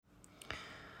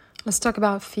Let's talk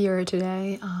about fear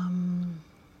today.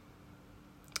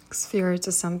 'Cause fear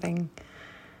is something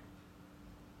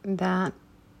that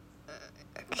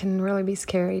can really be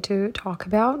scary to talk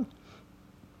about.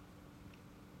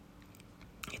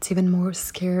 It's even more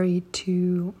scary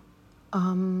to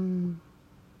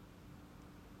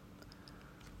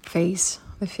face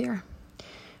the fear.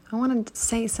 I want to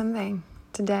say something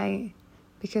today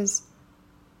because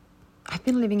I've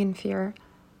been living in fear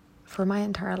for my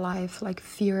entire life, like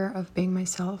fear of being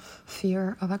myself,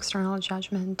 fear of external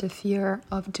judgment, the fear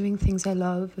of doing things I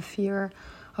love, the fear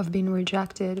of being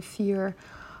rejected, fear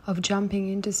of jumping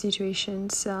into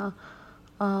situations, fear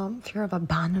of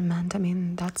abandonment. I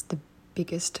mean, that's the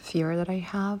biggest fear that I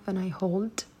have and I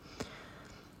hold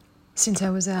since I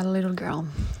was a little girl.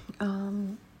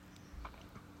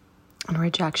 And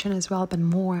rejection as well, but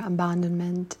more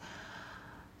abandonment.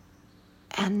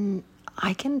 And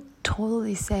I can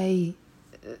totally say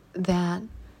that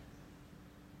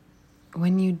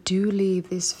when you do leave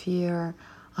this fear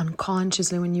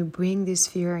unconsciously, when you bring this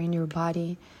fear in your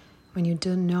body, when you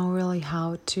don't know really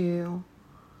how to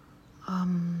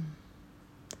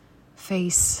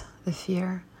face the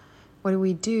fear, what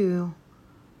we do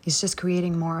is just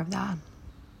creating more of that.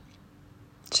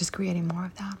 Just creating more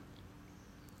of that.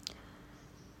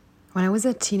 When I was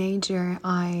a teenager,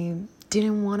 I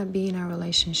didn't want to be in a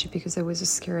relationship because I was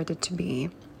scared to be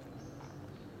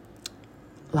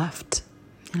left,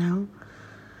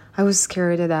 I was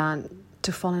scared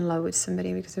to fall in love with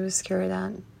somebody because I was scared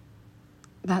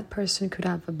that person could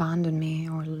have abandoned me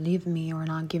or leave me or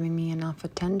not giving me enough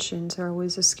attention. So I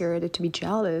was scared to be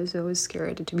jealous. I was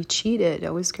scared to be cheated. I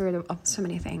was scared of so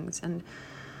many things. And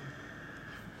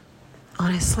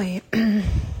honestly,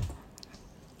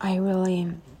 I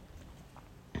really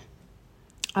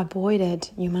avoided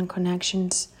human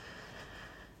connections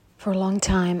for a long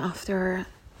time after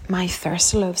my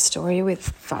first love story with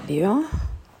Fabio,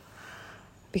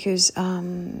 because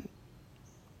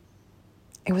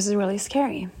it was really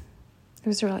scary. It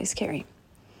was really scary.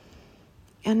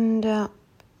 And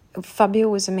Fabio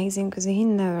was amazing because he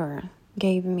never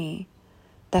gave me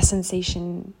that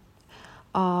sensation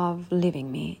of leaving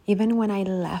me. Even when I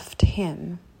left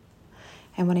him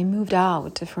and when I moved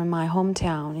out from my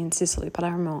hometown in Sicily,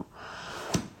 Palermo,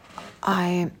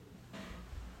 I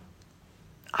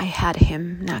had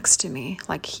him next to me.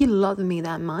 Like, he loved me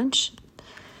that much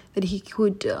that he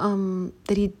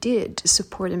did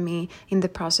support me in the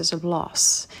process of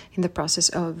loss, in the process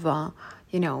of,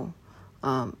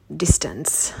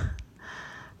 distance.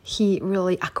 He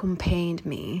really accompanied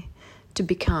me to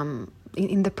become,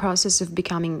 in the process of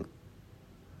becoming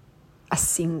a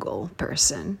single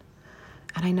person.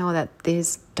 And I know that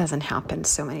this doesn't happen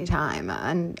so many times,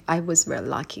 and I was very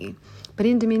lucky. But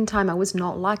in the meantime, I was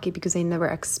not lucky because I never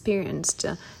experienced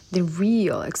the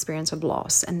real experience of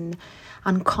loss. And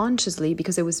unconsciously,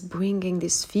 because I was bringing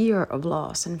this fear of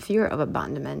loss and fear of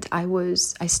abandonment, I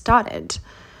started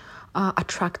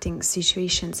attracting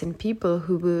situations and people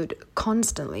who would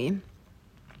constantly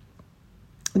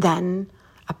then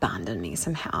abandon me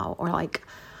somehow. Or like,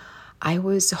 I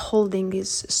was holding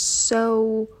this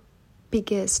so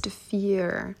biggest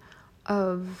fear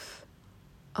of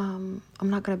I'm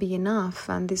not going to be enough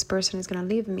and this person is going to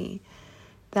leave me,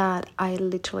 that I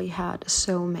literally had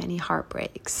so many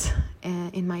heartbreaks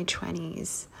in my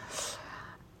 20s,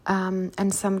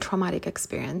 and some traumatic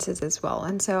experiences as well.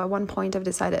 And so at one point I've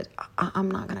decided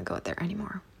I'm not going to go there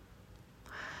anymore.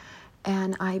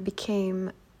 And I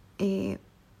became a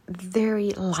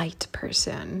very light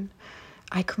person.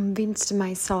 I convinced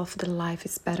myself that life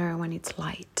is better when it's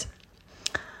light.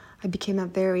 I became a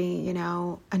very,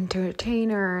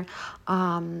 entertainer,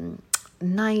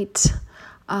 night.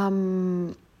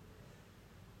 I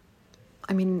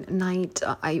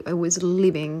was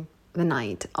living the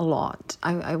night a lot.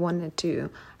 I wanted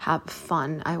to have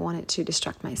fun. I wanted to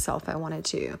distract myself. I wanted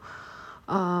to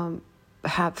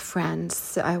have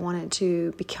friends. I wanted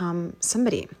to become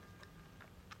somebody.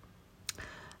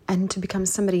 And to become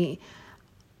somebody,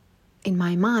 in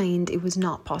my mind, it was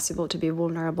not possible to be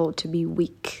vulnerable, to be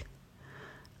weak.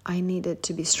 I needed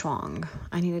to be strong.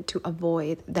 I needed to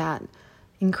avoid that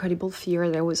incredible fear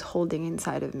that I was holding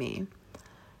inside of me.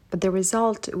 But the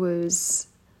result was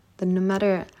that no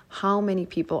matter how many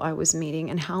people I was meeting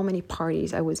and how many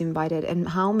parties I was invited and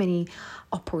how many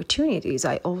opportunities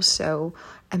I also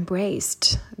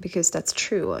embraced, because that's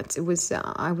true,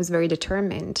 I was very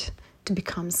determined to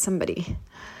become somebody,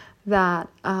 that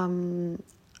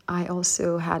I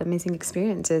also had amazing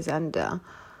experiences. And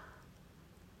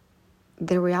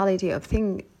the reality of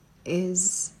thing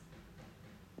is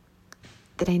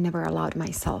that I never allowed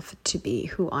myself to be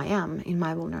who I am in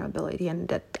my vulnerability, and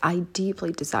that I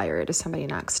deeply desired somebody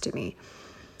next to me.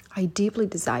 I deeply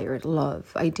desired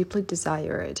love. I deeply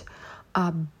desired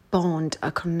a bond,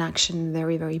 a connection,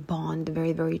 very, very bond,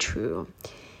 very, very true.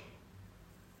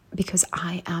 Because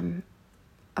I am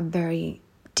a very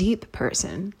deep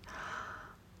person.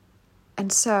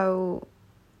 And so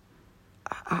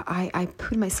I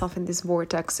put myself in this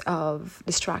vortex of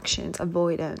distractions,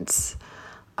 avoidance,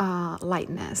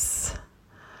 lightness,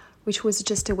 which was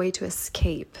just a way to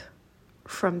escape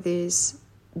from this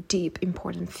deep,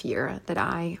 important fear that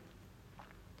I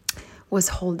was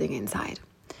holding inside.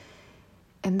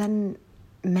 And then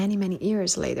many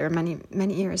years later,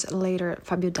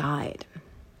 Fabio died.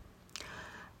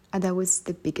 And that was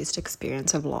the biggest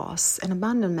experience of loss and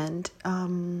abandonment.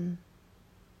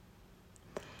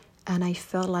 And I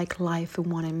felt like life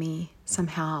wanted me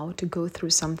somehow to go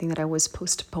through something that I was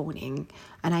postponing,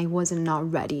 and I wasn't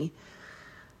not ready.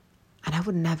 And I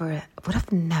would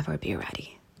have never be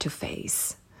ready to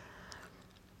face.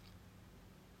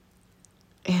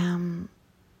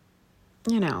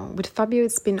 With Fabio,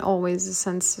 it's been always a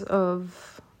sense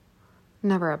of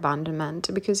never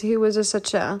abandonment, because he was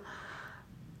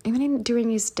during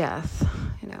his death,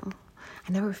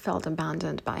 I never felt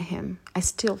abandoned by him. I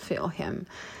still feel him.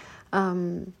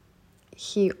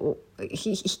 He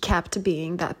kept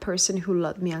being that person who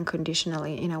loved me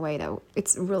unconditionally in a way that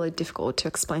it's really difficult to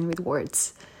explain with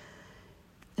words.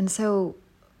 And so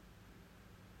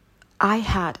I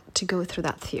had to go through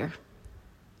that fear.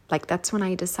 Like, that's when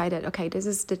I decided, okay, this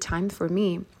is the time for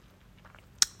me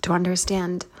to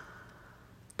understand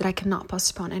that I cannot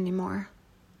postpone anymore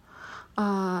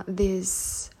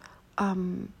this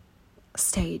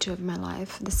stage of my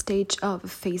life, the stage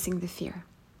of facing the fear.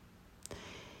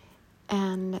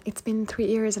 And it's been 3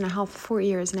 years and a half, 4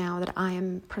 years now that I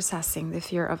am processing the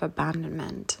fear of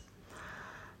abandonment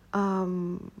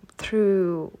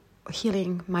through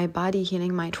healing my body,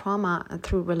 healing my trauma,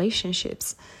 through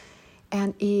relationships.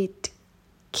 And it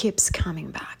keeps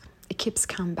coming back. It keeps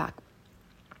coming back.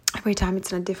 Every time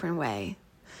it's in a different way.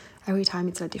 Every time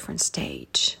it's in a different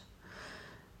stage.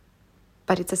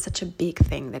 But it's such a big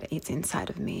thing that it's inside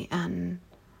of me. And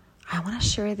I want to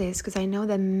share this because I know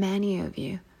that many of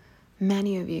you,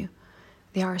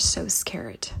 they are so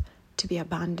scared to be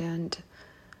abandoned,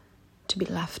 to be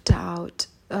left out,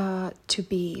 to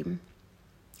be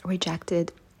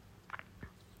rejected.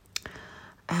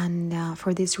 And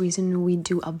for this reason, we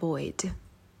do avoid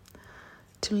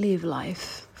to live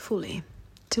life fully,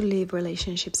 to live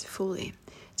relationships fully,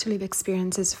 to live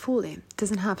experiences fully. It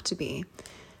doesn't have to be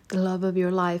the love of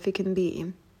your life. It can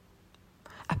be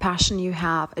a passion you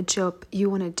have, a job you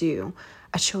want to do,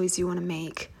 a choice you want to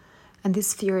make. And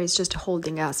this fear is just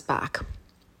holding us back.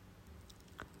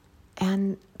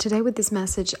 And today with this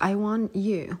message, I want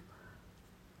you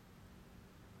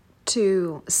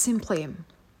to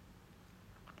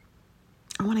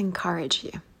I want to encourage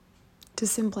you to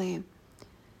simply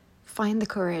find the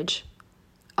courage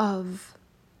of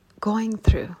going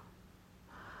through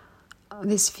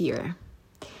this fear.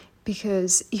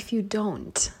 Because if you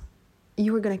don't,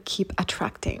 you are going to keep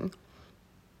attracting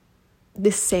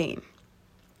the same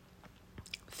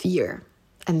fear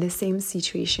and the same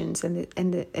situations and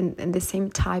the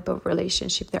same type of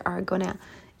relationship that are going to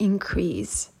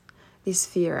increase this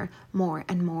fear more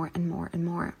and more and more and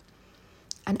more.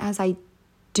 And as I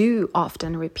do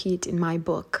often repeat in my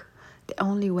book, the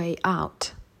only way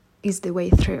out is the way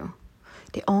through.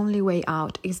 The only way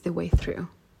out is the way through.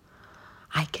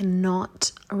 I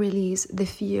cannot release the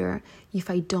fear if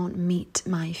I don't meet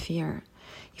my fear.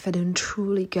 If I don't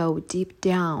truly go deep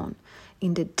down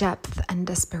in the depth and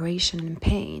desperation and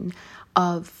pain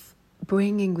of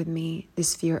bringing with me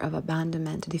this fear of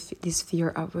abandonment, this fear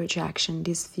of rejection,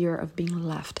 this fear of being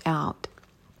left out.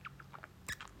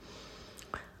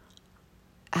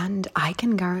 And I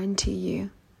can guarantee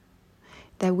you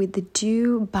that with the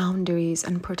due boundaries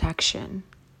and protection,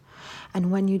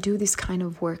 and when you do this kind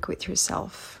of work with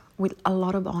yourself, with a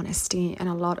lot of honesty and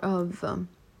a lot of, I'm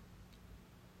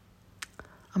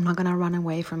not going to run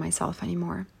away from myself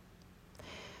anymore.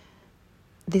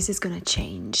 This is going to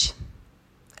change.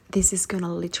 This is going to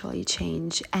literally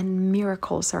change, and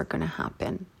miracles are going to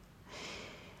happen.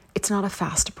 It's not a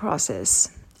fast process.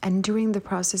 And during the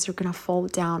process, you're going to fall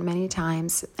down many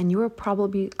times, and you're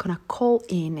probably going to call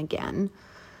in again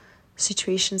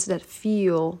situations that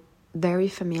feel very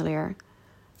familiar,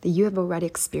 that you have already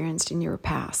experienced in your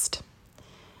past.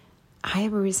 I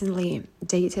have recently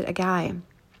dated a guy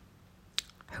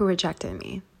who rejected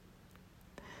me.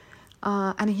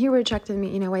 And he rejected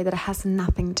me in a way that has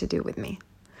nothing to do with me.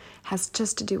 Has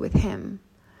just to do with him.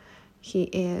 He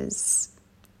is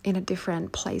in a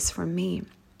different place from me.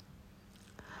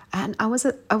 And I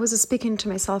was speaking to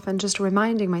myself and just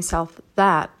reminding myself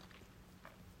that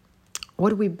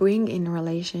what we bring in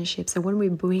relationships and what we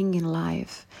bring in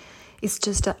life is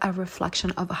just a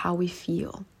reflection of how we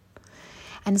feel.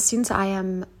 And since I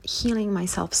am healing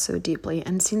myself so deeply,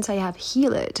 and since I have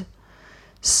healed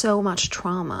so much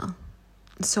trauma,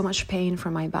 so much pain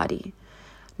from my body,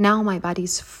 now my body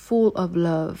is full of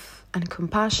love and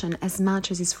compassion as much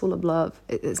as it's full of love,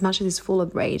 as much as it's full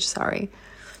of rage,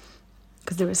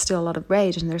 because there is still a lot of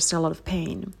rage and there's still a lot of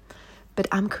pain. But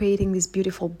I'm creating this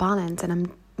beautiful balance, and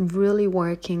I'm really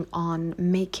working on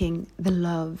making the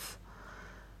love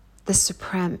the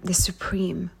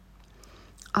supreme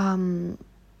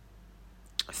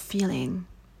feeling.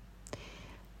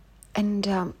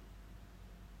 And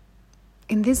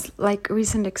in this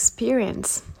recent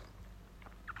experience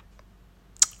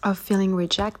of feeling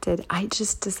rejected, I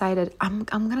just decided I'm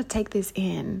gonna take this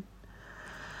in,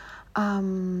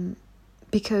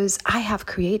 because I have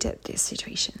created this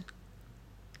situation.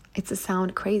 It's a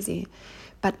sound crazy,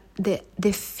 but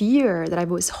the fear that I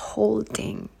was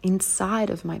holding inside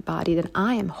of my body, that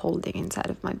I am holding inside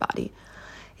of my body,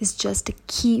 is just to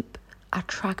keep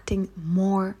attracting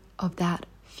more of that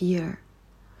fear.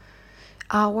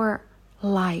 Our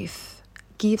life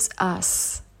gives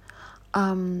us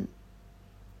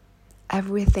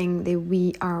everything that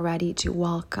we are ready to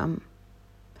welcome.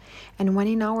 And when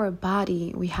in our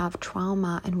body we have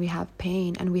trauma and we have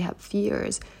pain and we have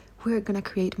fears, we're going to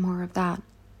create more of that.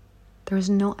 There is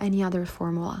no any other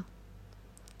formula.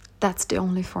 That's the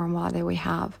only formula that we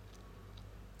have.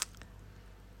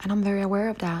 And I'm very aware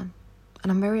of that.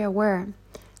 And I'm very aware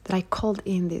that I called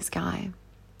in this guy,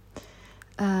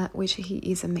 which he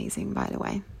is amazing, by the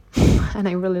way. And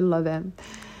I really love him.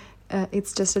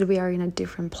 It's just that we are in a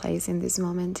different place in this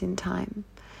moment in time.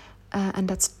 And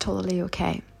that's totally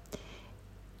okay.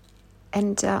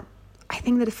 And I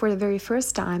think that for the very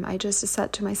first time, I just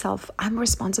said to myself, I'm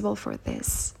responsible for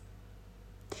this.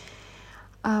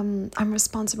 I'm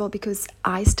responsible because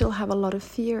I still have a lot of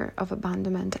fear of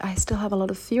abandonment. I still have a lot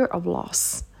of fear of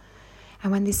loss.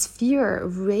 And when this fear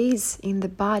raises in the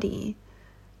body,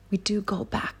 we do go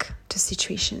back to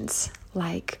situations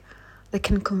that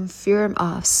can confirm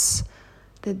us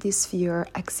that this fear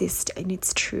exists and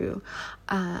it's true,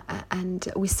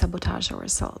 and we sabotage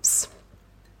ourselves.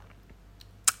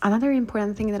 Another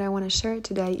important thing that I want to share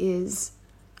today is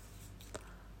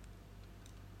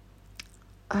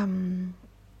I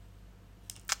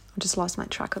just lost my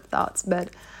track of thoughts, but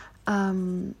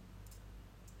I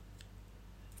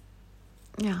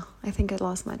think I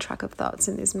lost my track of thoughts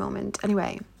in this moment.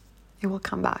 Anyway, it will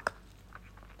come back.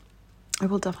 It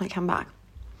will definitely come back.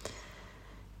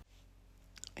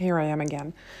 Here I am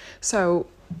again. So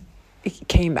it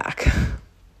came back.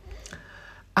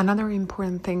 Another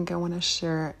important thing I want to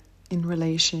share in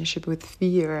relationship with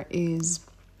fear is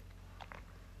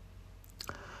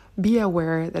be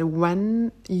aware that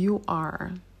when you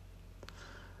are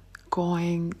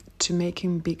going to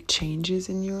making big changes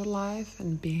in your life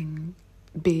and being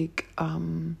big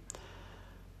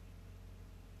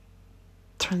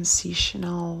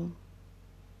transitional,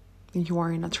 you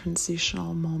are in a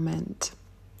transitional moment,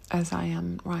 as I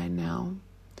am right now,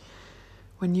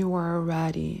 when you are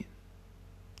ready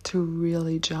to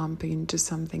really jump into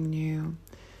something new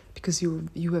because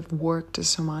you have worked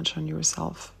so much on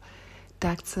yourself,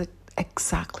 that's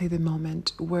exactly the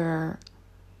moment where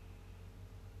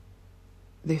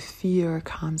the fear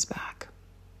comes back.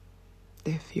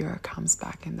 The fear comes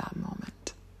back in that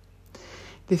moment.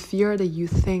 The fear that you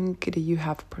think that you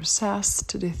have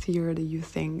processed, the fear that you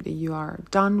think that you are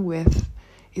done with,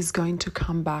 is going to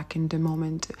come back in the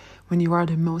moment when you are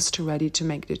the most ready to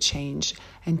make the change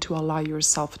and to allow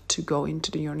yourself to go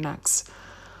into your next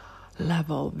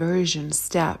level, version,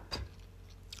 step.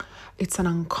 It's an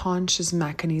unconscious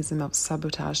mechanism of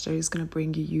sabotage that is going to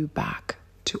bring you back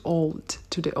to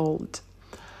the old.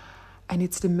 And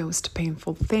it's the most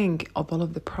painful thing of all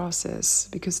of the process,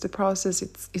 because the process,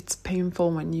 it's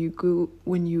painful when you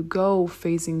go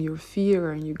facing your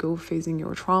fear and you go facing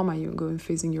your trauma, you go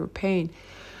facing your pain.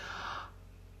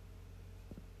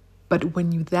 But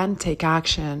when you then take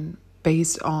action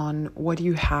based on what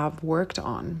you have worked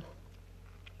on,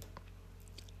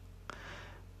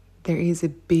 there is a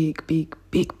big, big,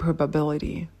 big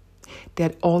probability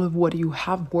that all of what you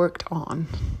have worked on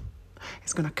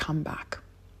is going to come back.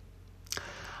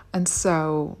 And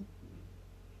so,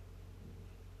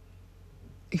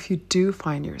 if you do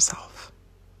find yourself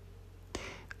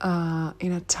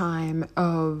in a time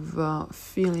of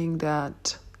feeling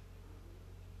that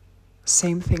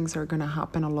same things are going to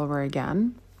happen all over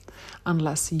again,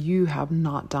 unless you have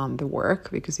not done the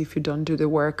work, because if you don't do the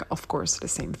work, of course, the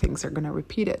same things are going to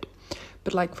repeat it.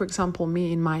 But like, for example,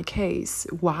 me in my case,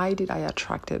 why did I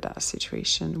attract that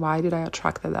situation? Why did I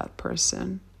attract that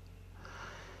person?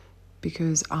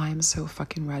 Because I'm so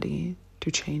fucking ready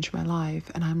to change my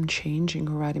life, and I'm changing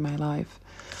already my life.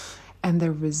 And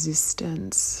the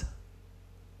resistance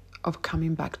of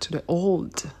coming back to the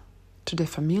old, to the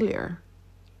familiar,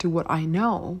 to what I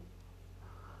know,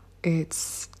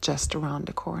 it's just around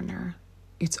the corner.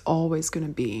 It's always going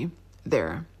to be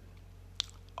there.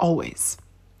 Always.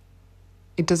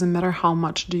 It doesn't matter how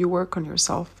much do you work on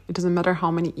yourself. It doesn't matter how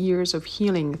many years of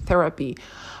healing, therapy,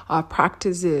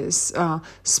 practices,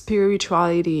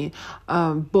 spirituality,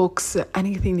 books,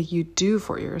 anything that you do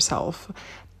for yourself.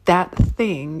 That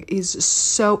thing is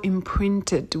so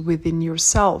imprinted within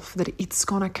yourself that it's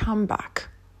going to come back.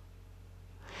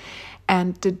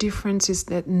 And the difference is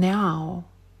that now,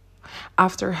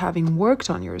 after having worked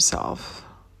on yourself,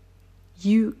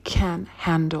 you can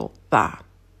handle that.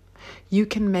 You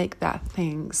can make that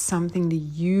thing something that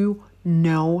you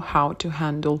know how to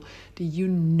handle, that you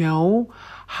know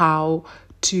how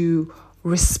to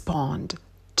respond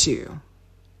to.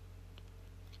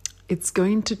 It's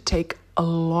going to take a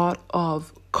lot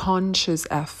of conscious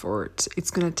effort.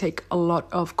 It's going to take a lot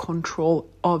of control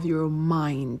of your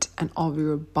mind and of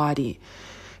your body.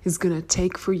 It's going to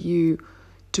take for you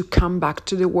to come back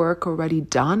to the work already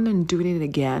done and doing it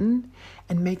again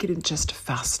and make it just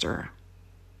faster.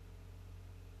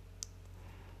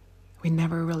 We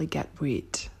never really get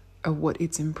rid of what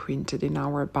it's imprinted in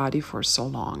our body for so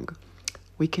long.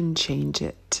 We can change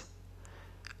it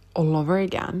all over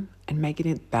again and making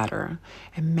it better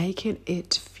and making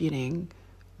it feeling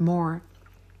more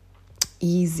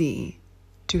easy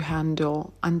to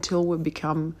handle until we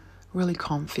become really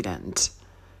confident.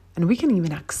 And we can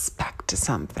even expect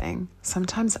something.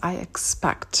 Sometimes I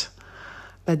expect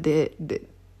that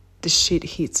the shit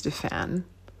hits the fan.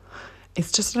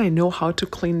 It's just that I know how to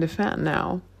clean the fan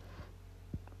now.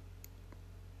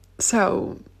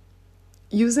 So,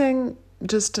 using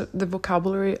just the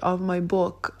vocabulary of my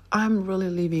book, I'm really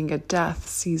living a death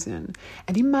season.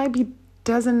 And it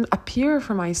doesn't appear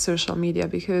from my social media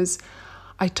because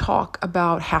I talk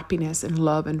about happiness and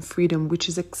love and freedom, which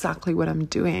is exactly what I'm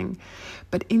doing.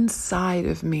 But inside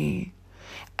of me,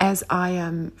 as I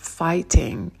am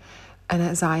fighting and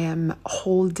as I am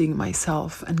holding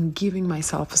myself and giving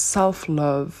myself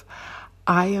self-love,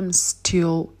 I am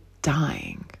still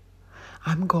dying.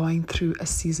 I'm going through a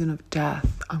season of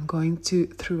death. I'm going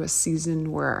through a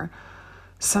season where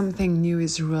something new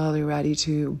is really ready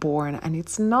to born. And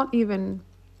it's not even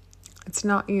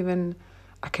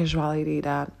a casualty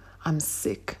that I'm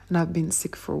sick. And I've been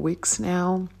sick for weeks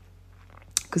now.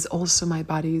 Because also my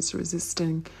body is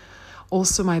resisting.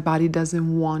 Also my body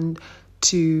doesn't want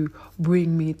to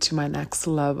bring me to my next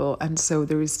level. And so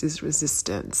there is this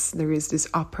resistance. There is this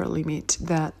upper limit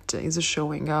that is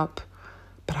showing up.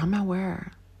 But I'm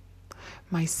aware.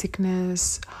 My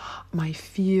sickness, my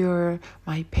fear,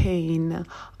 my pain,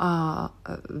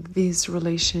 this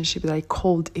relationship that I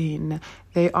called in,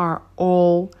 they are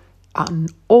all an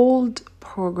old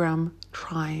program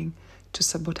trying to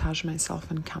sabotage myself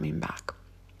and coming back.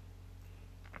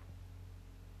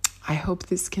 I hope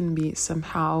this can be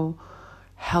somehow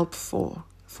helpful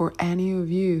for any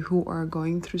of you who are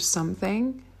going through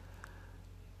something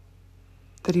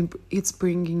that it's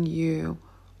bringing you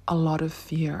a lot of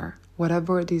fear,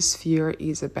 whatever this fear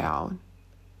is about.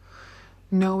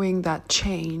 Knowing that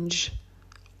change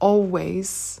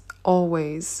always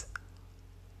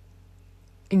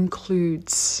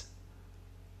includes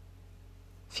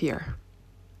fear.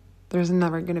 There's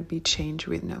never going to be change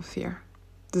with no fear.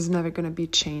 There's never going to be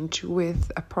change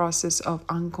with a process of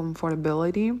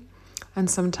uncomfortability and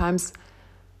sometimes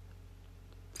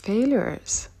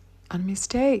failures and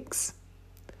mistakes.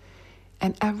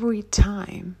 And every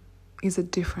time is a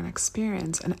different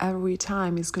experience, and every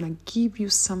time is going to give you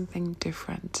something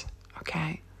different,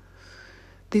 okay?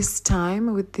 This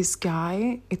time with this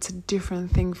guy, it's a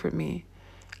different thing for me.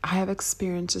 I have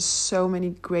experienced so many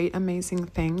great, amazing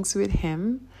things with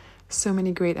him, so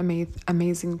many great,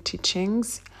 amazing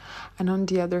teachings. And on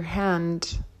the other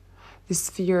hand, this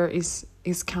fear is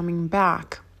coming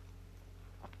back.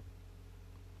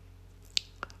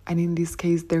 And in this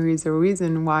case, there is a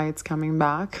reason why it's coming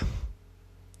back.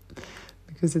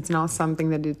 Because it's not something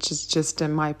that it's just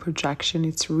in my projection,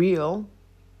 it's real.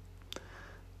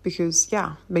 Because,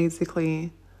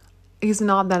 basically, he's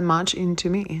not that much into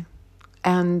me.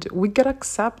 And we gotta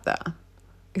accept that.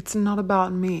 It's not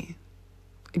about me.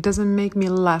 It doesn't make me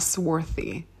less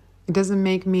worthy. It doesn't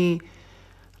make me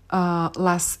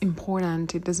less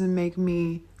important. It doesn't make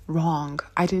me wrong.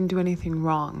 I didn't do anything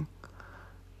wrong.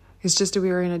 It's just that we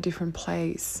were in a different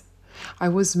place. I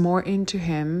was more into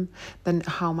him than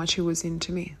how much he was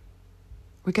into me.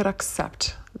 We could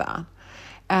accept that.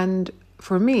 And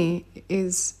for me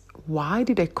is, why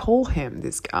did I call him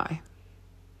this guy?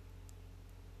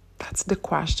 That's the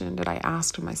question that I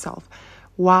asked myself.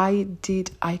 Why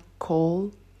did I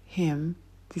call him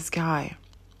this guy?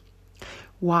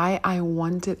 Why I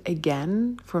wanted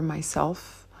again for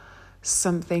myself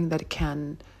something that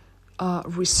can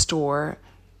restore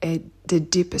the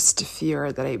deepest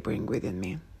fear that I bring within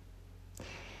me.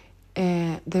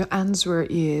 And the answer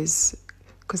is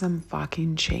because I'm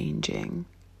fucking changing.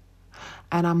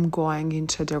 And I'm going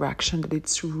into a direction that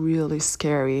it's really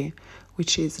scary,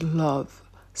 which is love,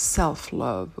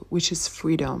 self-love, which is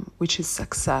freedom, which is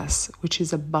success, which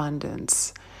is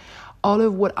abundance. All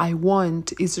of what I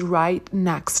want is right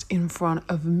next in front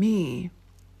of me.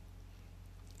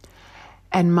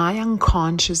 And my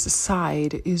unconscious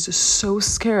side is so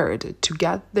scared to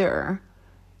get there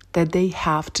that they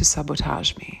have to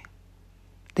sabotage me.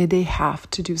 That they have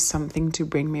to do something to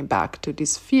bring me back to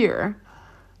this fear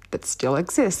that still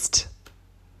exists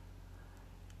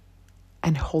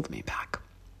and hold me back.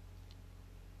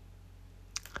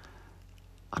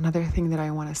 Another thing that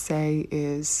I want to say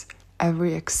is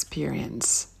every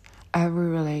experience, every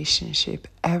relationship,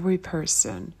 every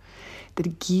person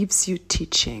that gives you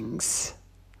teachings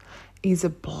is a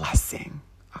blessing,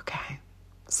 okay?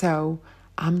 So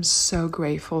I'm so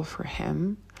grateful for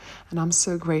him, and I'm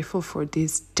so grateful for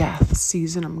this death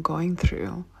season I'm going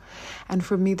through. And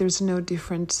for me, there's no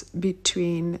difference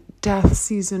between death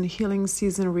season, healing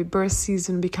season, rebirth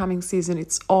season, becoming season.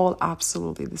 It's all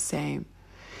absolutely the same,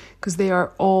 because they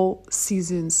are all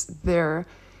seasons there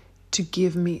to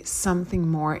give me something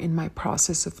more in my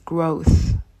process of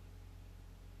growth.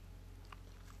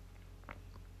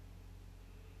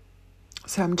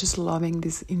 So I'm just loving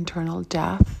this internal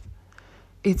death.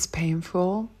 It's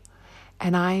painful.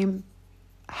 And I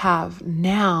have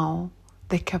now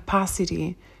the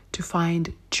capacity to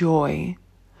find joy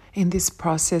in this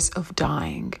process of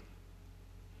dying.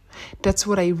 That's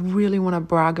what I really want to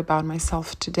brag about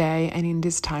myself today and in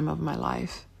this time of my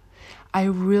life. I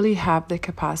really have the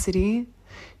capacity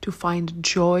to find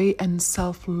joy and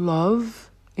self-love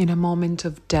in a moment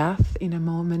of death, in a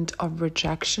moment of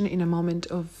rejection, in a moment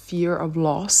of fear of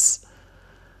loss,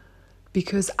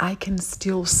 because I can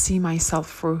still see myself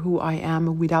for who I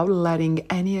am without letting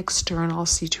any external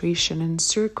situation and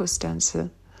circumstance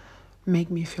make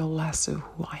me feel less of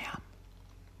who I am.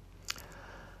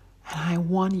 And I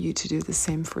want you to do the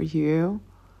same for you.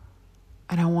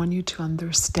 And I want you to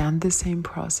understand the same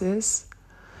process.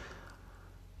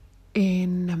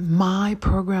 In my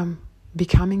program,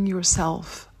 Becoming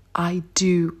Yourself, I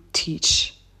do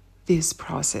teach this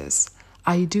process.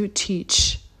 I do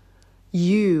teach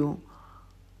you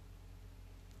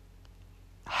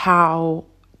how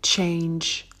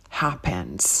change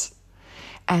happens.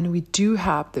 And we do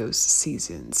have those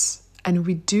seasons. And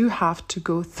we do have to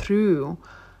go through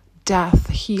death,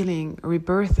 healing,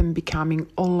 rebirth, and becoming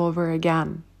all over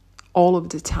again, all of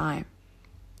the time.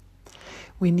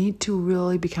 We need to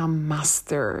really become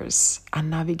masters at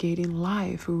navigating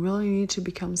life. We really need to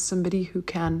become somebody who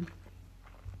can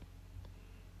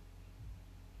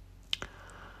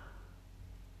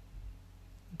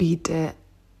be the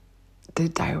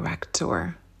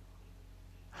director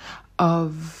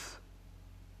of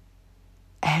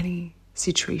any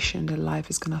situation that life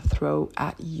is going to throw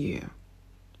at you.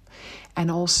 And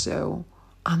also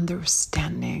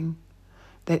understanding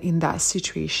that in that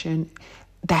situation,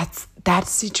 that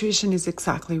situation is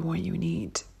exactly what you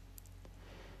need.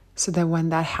 So that when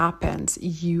that happens,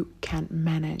 you can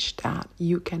manage that,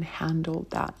 you can handle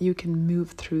that, you can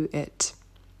move through it,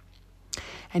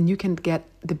 and you can get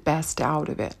the best out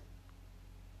of it.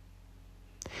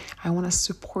 I want to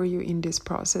support you in this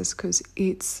process because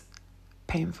it's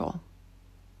painful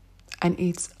and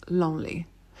it's lonely.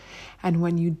 And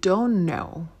when you don't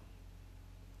know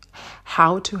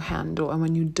how to handle, and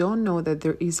when you don't know that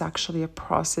there is actually a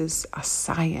process, a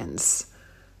science,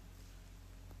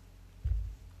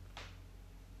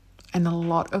 and a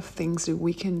lot of things that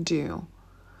we can do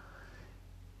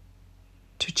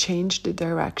to change the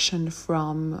direction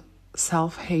from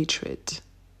self-hatred,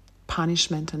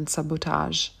 punishment and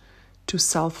sabotage to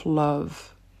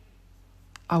self-love,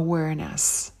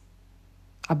 awareness,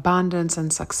 abundance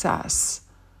and success,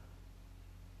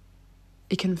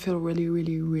 it can feel really,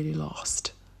 really, really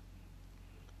lost.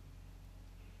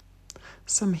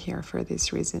 So I'm here for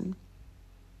this reason.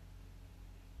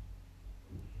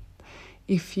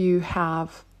 If you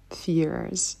have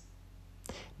fears,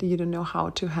 that you don't know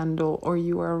how to handle or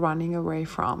you are running away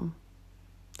from,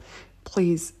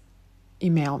 please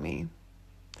email me.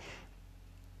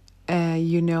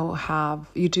 You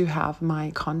do have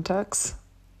my contacts.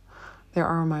 They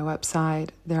are on my website.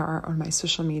 They are on my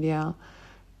social media.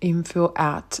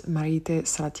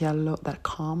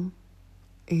 info@maritesalatiello.com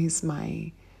is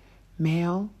my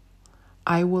mail.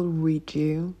 I will read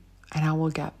you and I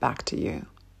will get back to you.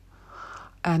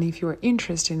 And if you're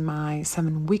interested in my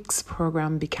 7 weeks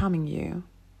program, Becoming You,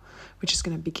 which is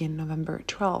going to begin November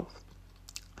 12th,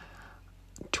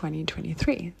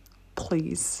 2023,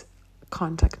 please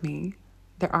contact me.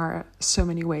 There are so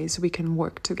many ways we can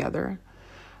work together.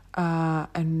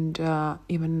 And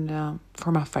even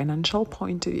from a financial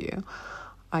point of view,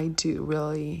 I do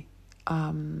really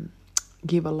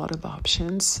give a lot of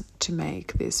options to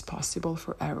make this possible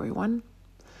for everyone.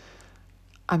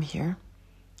 I'm here.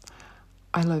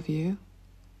 I love you.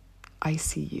 I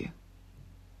see you.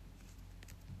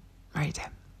 Marite.